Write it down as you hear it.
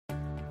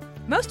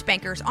Most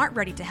bankers aren't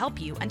ready to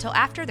help you until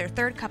after their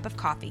third cup of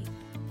coffee.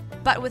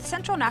 But with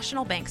Central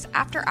National Bank's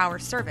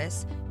after-hours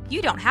service,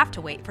 you don't have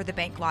to wait for the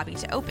bank lobby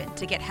to open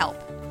to get help.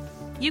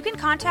 You can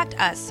contact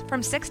us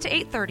from 6 to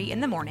 8:30 in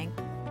the morning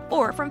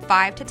or from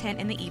 5 to 10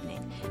 in the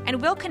evening,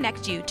 and we'll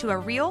connect you to a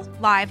real,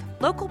 live,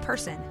 local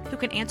person who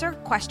can answer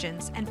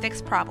questions and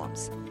fix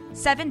problems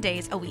 7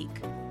 days a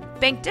week.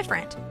 Bank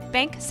different.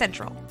 Bank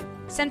Central.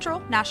 Central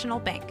National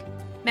Bank.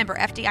 Member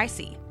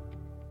FDIC.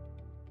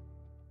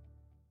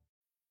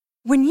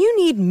 When you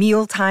need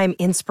mealtime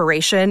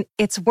inspiration,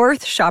 it's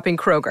worth shopping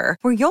Kroger,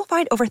 where you'll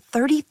find over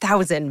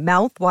 30,000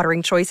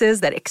 mouth-watering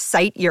choices that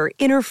excite your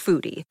inner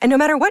foodie. And no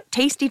matter what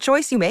tasty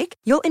choice you make,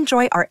 you'll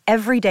enjoy our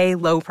everyday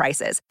low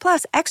prices,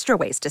 plus extra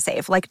ways to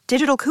save, like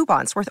digital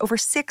coupons worth over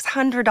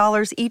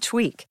 $600 each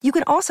week. You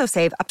can also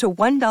save up to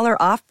 $1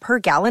 off per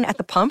gallon at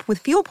the pump with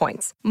fuel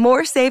points.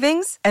 More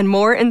savings and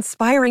more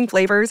inspiring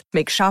flavors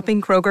make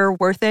shopping Kroger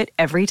worth it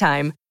every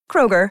time.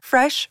 Kroger,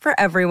 fresh for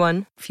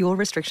everyone. Fuel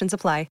restrictions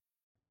apply.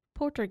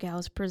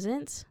 Poltergeist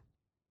presents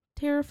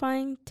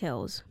Terrifying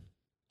Tales.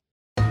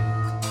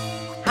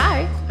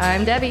 Hi,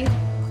 I'm Debbie.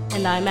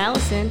 And I'm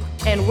Allison.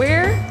 And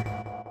we're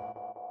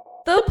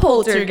the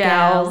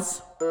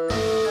Poltergals.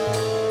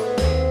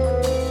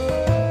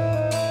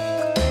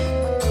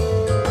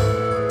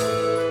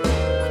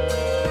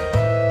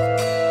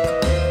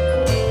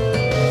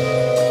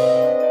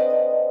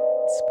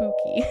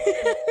 Spooky.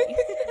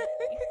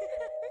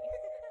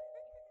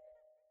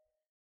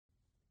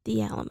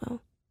 The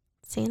Alamo,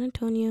 San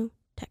Antonio,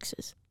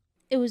 Texas.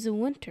 It was the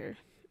winter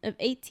of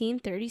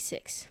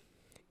 1836,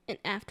 and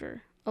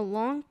after a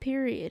long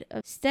period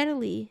of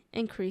steadily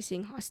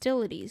increasing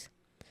hostilities,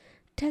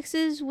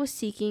 Texas was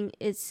seeking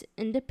its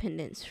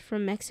independence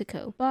from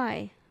Mexico.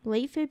 By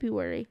late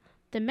February,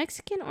 the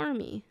Mexican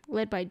army,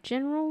 led by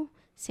General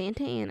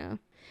Santa Anna,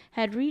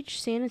 had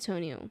reached San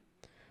Antonio,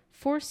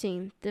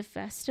 forcing the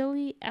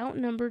vastly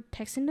outnumbered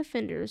Texan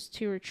defenders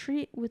to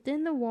retreat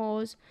within the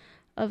walls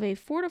of a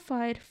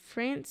fortified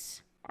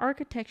French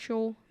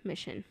architectural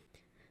mission.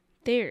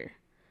 There,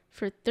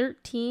 for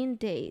 13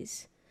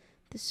 days,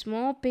 the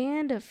small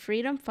band of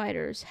freedom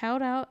fighters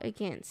held out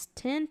against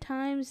 10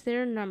 times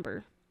their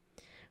number.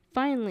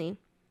 Finally,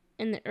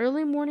 in the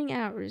early morning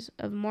hours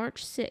of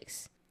March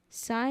 6,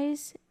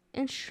 size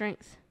and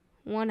strength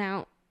won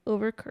out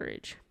over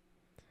courage.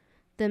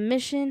 The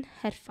mission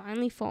had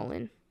finally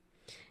fallen,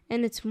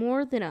 and its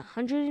more than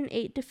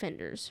 108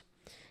 defenders,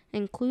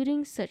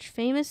 including such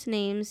famous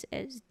names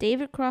as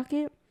David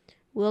Crockett,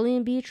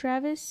 William B.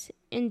 Travis,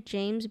 and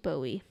James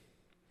Bowie,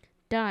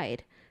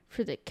 died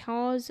for the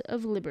cause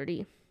of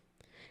liberty.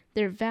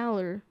 Their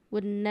valor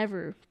would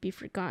never be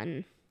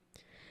forgotten.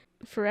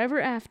 Forever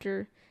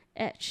after,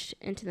 etched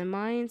into the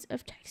minds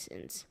of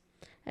Texans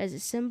as a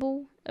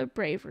symbol of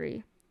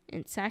bravery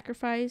and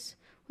sacrifice,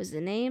 was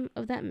the name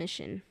of that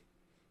mission,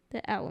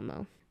 the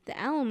Alamo. The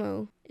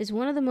Alamo is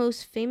one of the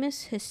most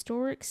famous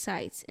historic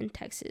sites in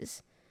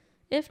Texas,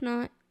 if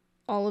not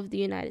all of the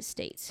United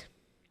States.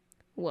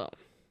 Well,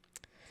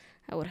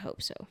 I would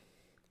hope so.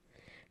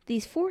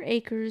 These 4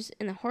 acres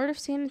in the heart of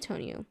San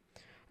Antonio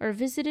are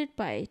visited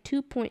by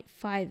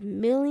 2.5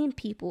 million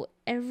people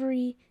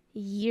every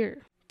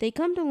year. They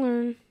come to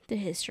learn the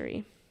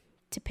history,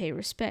 to pay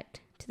respect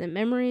to the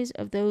memories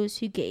of those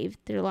who gave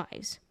their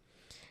lives,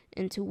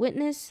 and to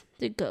witness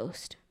the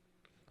ghost.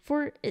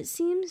 For it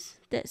seems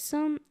that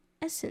some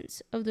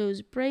essence of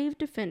those brave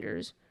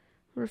defenders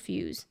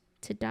refuse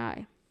to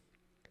die.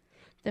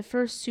 The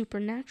first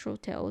supernatural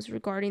tales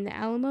regarding the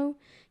Alamo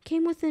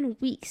came within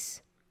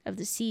weeks of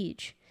the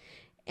siege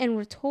and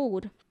were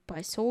told by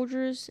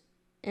soldiers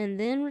and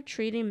then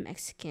retreating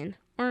Mexican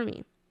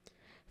army.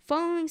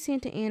 Following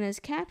Santa Anna's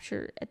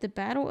capture at the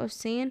Battle of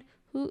San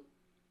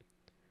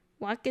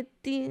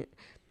Joaquinto,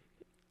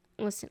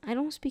 listen, I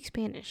don't speak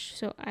Spanish,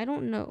 so I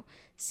don't know.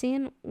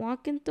 San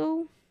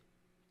Joaquinto,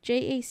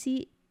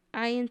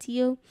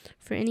 Jacinto,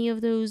 for any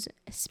of those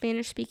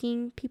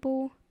Spanish-speaking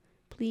people,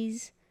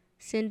 please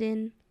send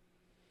in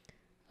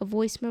a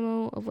voice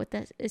memo of what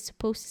that is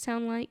supposed to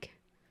sound like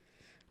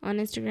on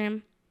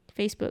Instagram,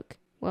 Facebook.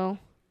 Well,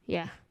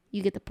 yeah,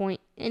 you get the point.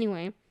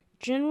 Anyway,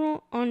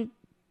 General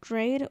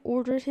Andrade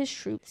ordered his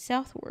troops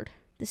southward.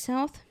 The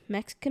South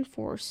Mexican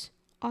force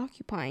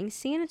occupying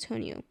San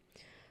Antonio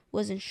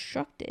was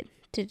instructed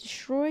to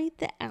destroy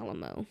the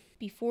Alamo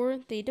before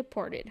they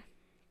departed.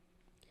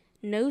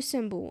 No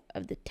symbol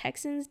of the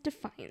Texans'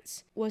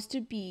 defiance was to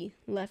be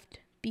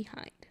left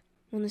behind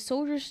when the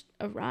soldiers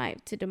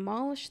arrived to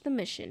demolish the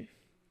mission.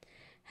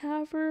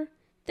 However,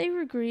 they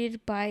were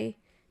greeted by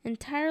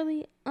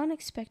entirely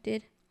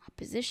unexpected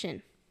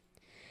opposition.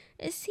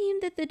 It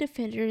seemed that the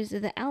defenders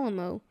of the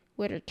Alamo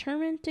were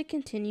determined to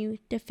continue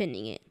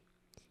defending it,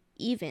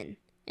 even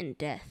in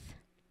death.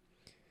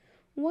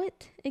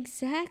 What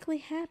exactly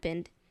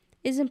happened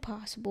is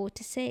impossible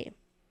to say.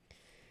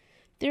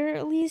 There are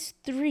at least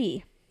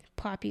 3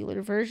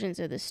 popular versions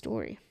of the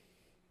story.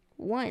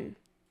 1.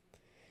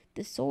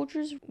 The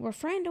soldiers were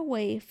frightened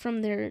away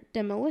from their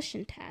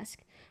demolition task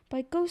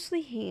by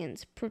ghostly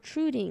hands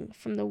protruding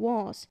from the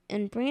walls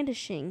and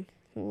brandishing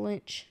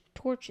lynch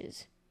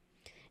torches.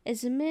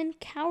 As the men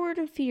cowered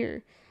in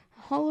fear,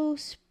 a hollow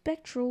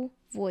spectral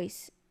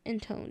voice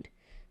intoned,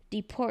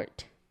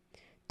 "Depart,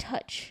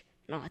 touch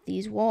not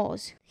these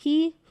walls.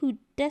 He who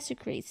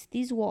desecrates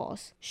these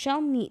walls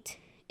shall meet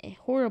a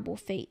horrible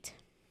fate."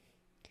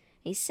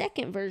 A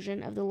second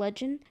version of the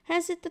legend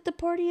has it that the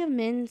party of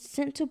men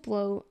sent to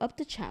blow up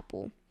the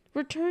chapel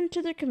returned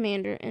to their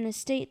commander in a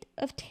state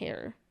of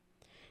terror.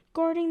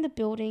 Guarding the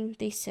building,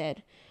 they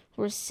said,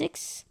 were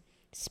 6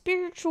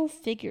 spiritual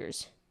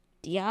figures,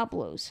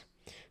 diablos,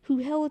 who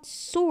held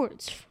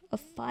swords of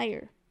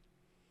fire.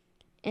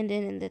 And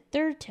then in the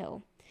third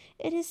tale,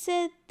 it is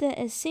said that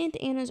as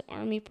Santa Anna's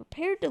army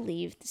prepared to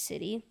leave the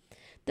city,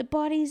 the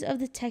bodies of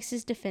the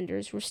Texas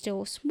defenders were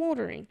still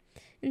smoldering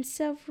in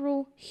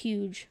several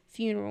huge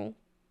funeral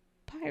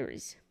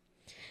pyres.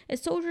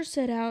 As soldiers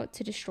set out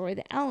to destroy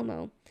the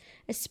Alamo,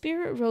 a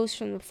spirit rose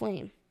from the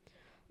flame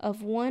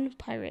of one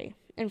pyre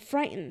and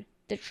frightened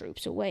the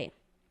troops away.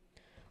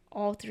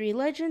 All 3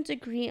 legends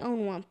agree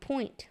on one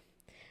point.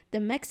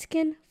 The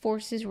Mexican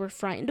forces were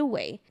frightened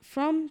away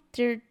from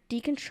their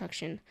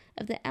deconstruction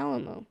of the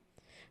Alamo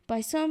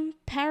by some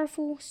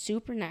powerful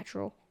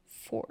supernatural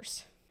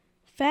force.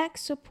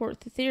 Facts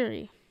support the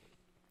theory.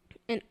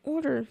 An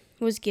order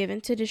was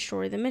given to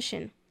destroy the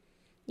mission,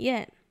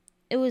 yet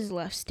it was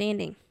left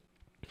standing.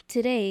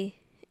 Today,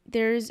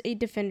 there is a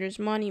defender's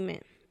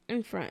monument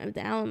in front of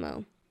the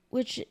Alamo,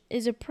 which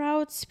is a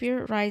proud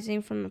spirit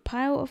rising from a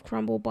pile of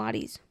crumbled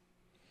bodies.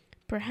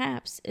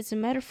 Perhaps it's a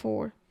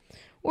metaphor,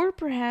 or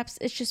perhaps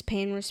it's just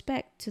paying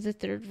respect to the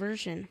third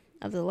version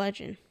of the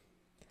legend.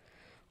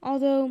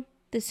 Although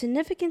the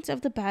significance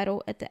of the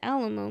battle at the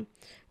Alamo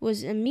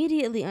was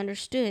immediately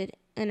understood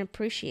and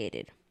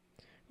appreciated.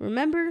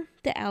 Remember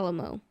the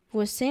Alamo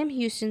was Sam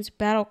Houston's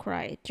battle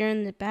cry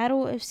during the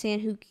Battle of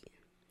San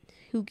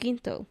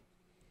Jacinto.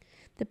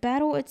 The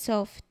battle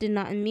itself did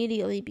not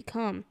immediately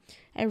become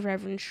a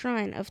reverend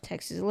shrine of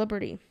Texas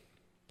liberty.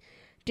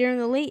 During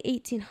the late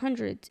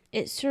 1800s,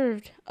 it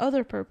served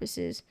other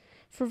purposes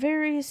for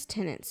various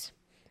tenants,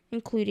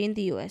 including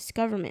the U.S.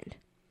 government,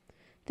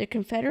 the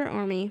Confederate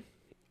Army,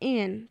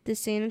 and the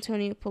San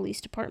Antonio Police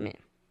Department.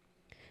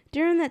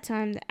 During that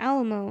time, the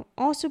Alamo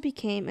also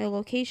became a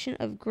location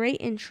of great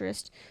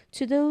interest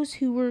to those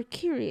who were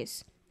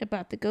curious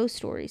about the ghost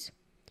stories.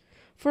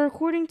 For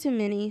according to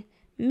many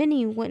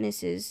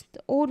witnesses,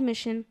 the old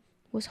mission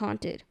was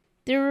haunted.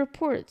 There were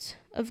reports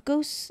of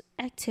ghost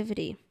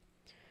activity,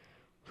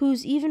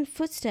 whose even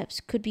footsteps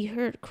could be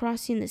heard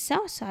crossing the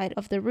south side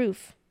of the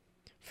roof,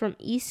 from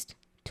east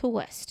to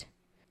west.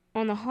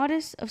 On the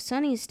hottest of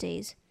sunniest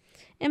days,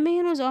 a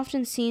man was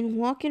often seen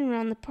walking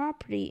around the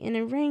property in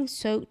a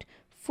rain-soaked,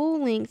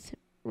 full-length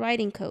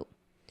riding coat.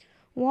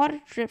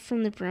 Water dripped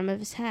from the brim of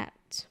his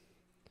hat.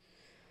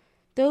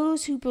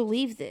 Those who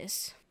believed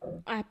this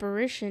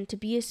apparition to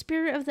be a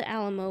spirit of the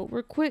Alamo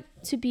were quick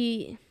to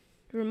be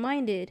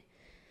reminded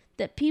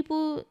that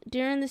people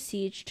during the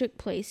siege took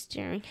place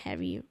during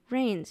heavy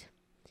rains.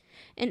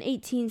 In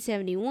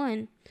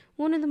 1871,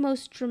 one of the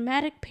most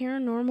dramatic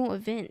paranormal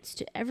events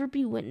to ever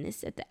be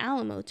witnessed at the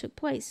Alamo took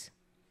place.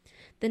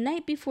 The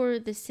night before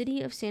the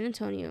city of San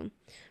Antonio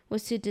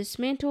was to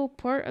dismantle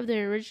part of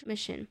their original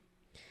mission,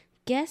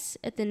 guests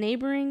at the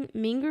neighboring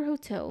Menger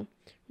Hotel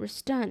were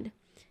stunned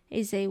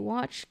as they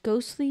watched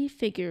ghostly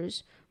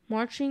figures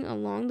marching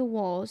along the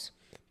walls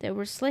that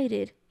were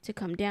slated to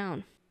come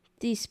down.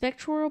 The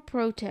spectral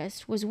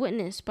protest was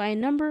witnessed by a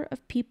number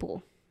of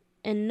people,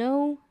 and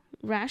no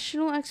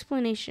rational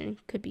explanation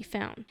could be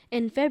found.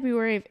 In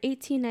February of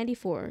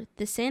 1894,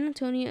 the San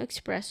Antonio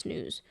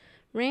Express-News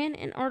ran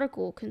an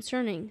article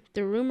concerning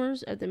the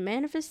rumors of the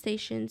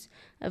manifestations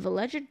of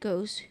alleged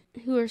ghosts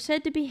who are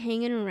said to be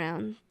hanging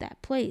around that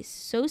place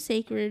so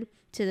sacred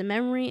to the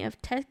memory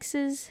of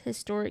Texas'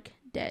 historic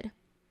dead.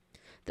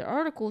 The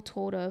article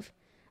told of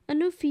a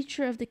new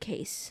feature of the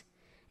case,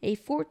 a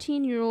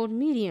 14-year-old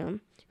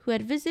medium who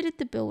had visited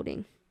the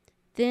building,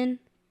 then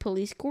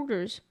police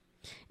quarters,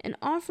 and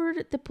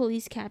offered the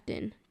police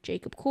captain,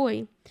 Jacob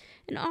Coy,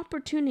 an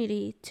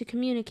opportunity to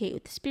communicate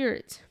with the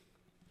spirits.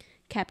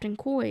 Captain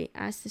Coy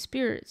asked the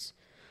spirits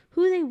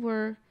who they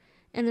were,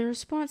 and the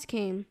response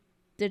came,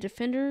 "The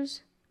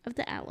defenders of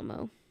the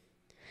Alamo."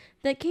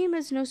 That came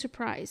as no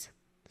surprise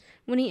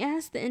when he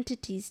asked the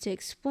entities to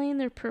explain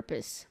their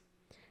purpose.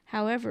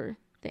 However,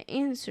 the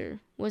answer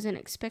was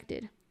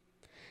unexpected.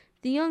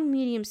 The young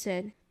medium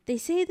said, "They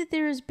say that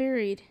there is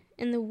buried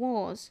in the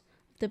walls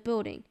of the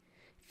building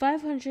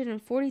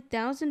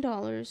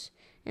 $540,000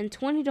 and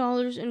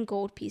 $20 in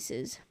gold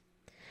pieces.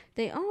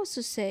 They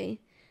also say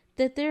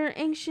that they're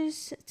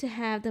anxious to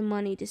have the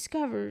money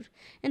discovered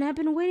and have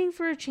been waiting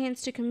for a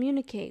chance to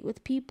communicate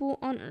with people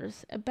on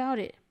Earth about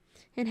it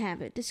and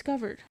have it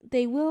discovered.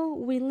 They will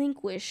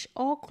relinquish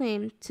all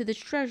claim to the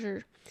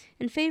treasure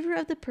in favor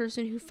of the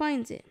person who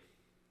finds it."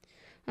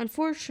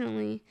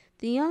 Unfortunately,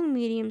 the young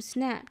medium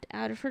snapped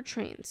out of her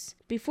trance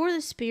before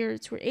the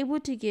spirits were able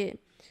to get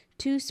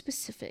too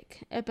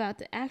specific about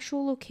the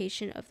actual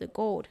location of the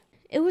gold.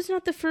 It was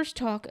not the first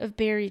talk of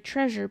buried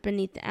treasure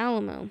beneath the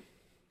Alamo.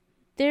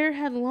 There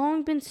had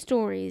long been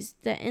stories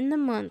that in the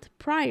month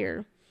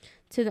prior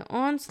to the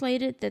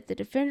onslaught that the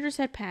defenders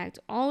had packed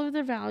all of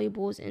their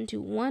valuables into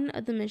one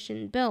of the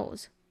mission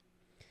bells.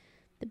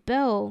 The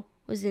bell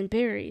was then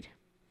buried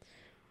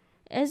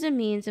as a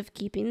means of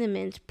keeping the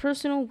men's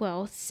personal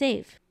wealth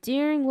safe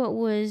during what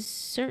was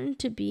certain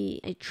to be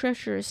a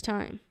treacherous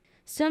time.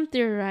 Some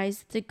theorize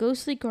that the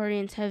ghostly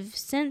guardians have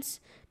since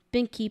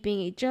been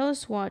keeping a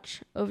jealous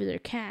watch over their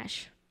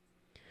cash.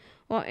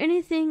 While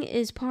anything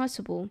is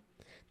possible,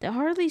 that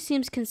hardly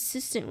seems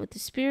consistent with the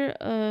spirit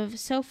of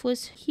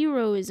selfless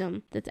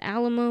heroism that the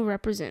Alamo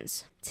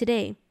represents.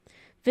 Today,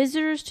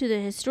 visitors to the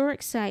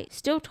historic site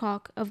still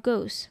talk of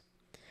ghosts.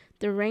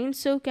 The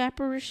rain-soaked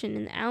apparition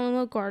in the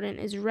Alamo Garden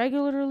is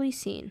regularly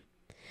seen,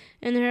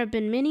 and there have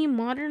been many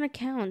modern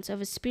accounts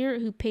of a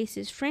spirit who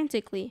paces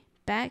frantically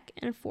back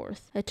and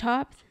forth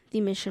atop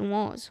the mission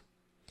walls.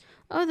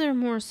 Other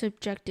more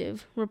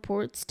subjective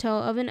reports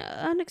tell of an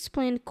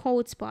unexplained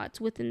cold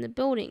spots within the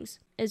buildings,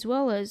 as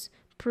well as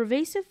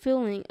pervasive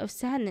feeling of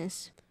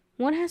sadness.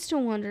 One has to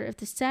wonder if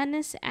the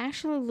sadness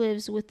actually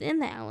lives within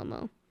the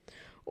Alamo,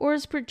 or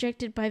is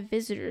projected by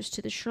visitors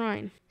to the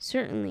shrine.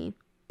 Certainly,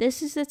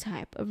 this is the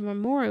type of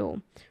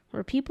memorial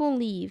where people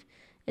leave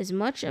as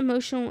much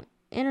emotional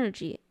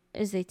energy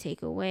as they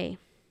take away.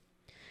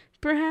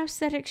 Perhaps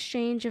that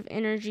exchange of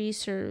energy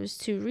serves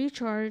to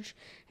recharge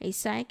a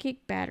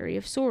psychic battery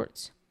of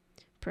sorts.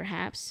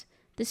 Perhaps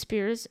the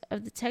spirits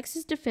of the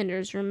Texas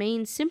defenders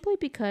remain simply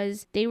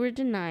because they were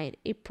denied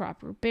a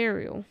proper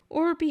burial,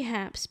 or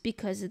perhaps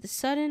because of the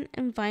sudden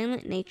and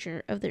violent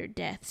nature of their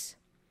deaths.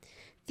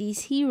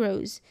 These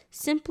heroes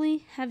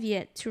simply have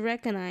yet to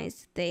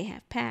recognize they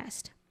have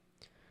passed.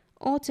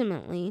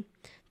 Ultimately,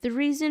 the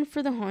reason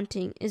for the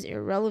haunting is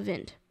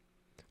irrelevant.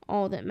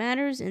 All that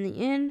matters in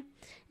the end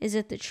is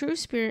that the true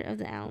spirit of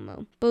the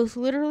Alamo, both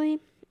literally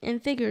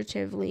and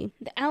figuratively,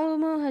 the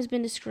Alamo has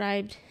been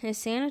described as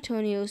San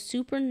Antonio's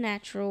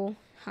supernatural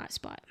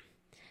hotspot.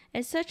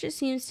 As such, it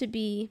seems to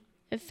be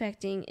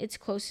affecting its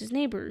closest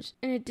neighbors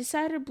in a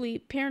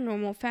decidedly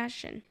paranormal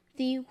fashion.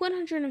 The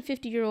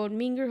 150-year-old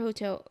Menger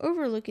Hotel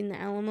overlooking the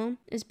Alamo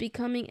is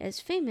becoming as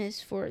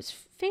famous for its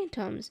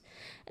phantoms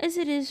as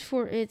it is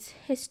for its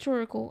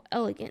historical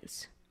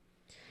elegance.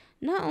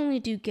 Not only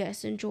do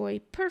guests enjoy a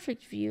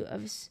perfect view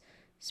of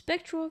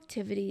spectral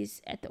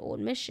activities at the old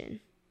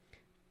mission,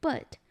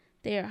 but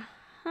they are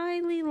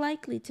highly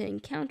likely to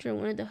encounter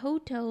one of the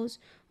hotel's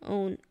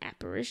own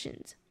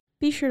apparitions.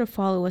 Be sure to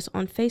follow us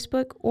on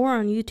Facebook or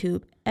on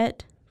YouTube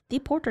at The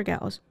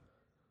Poltergals,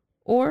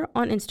 or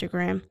on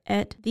Instagram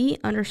at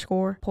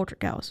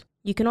 @the_Poltergals.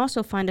 You can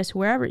also find us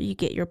wherever you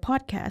get your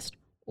podcast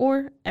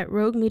or at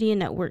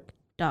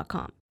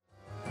roguemedianetwork.com.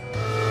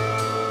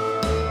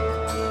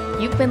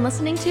 You've been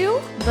listening to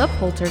The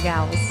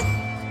Poltergals,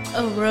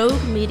 a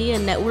Rogue Media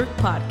Network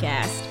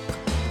podcast.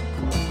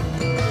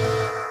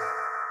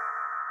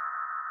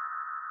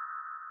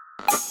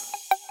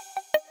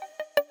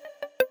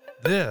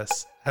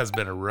 This has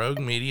been a Rogue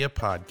Media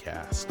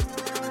podcast.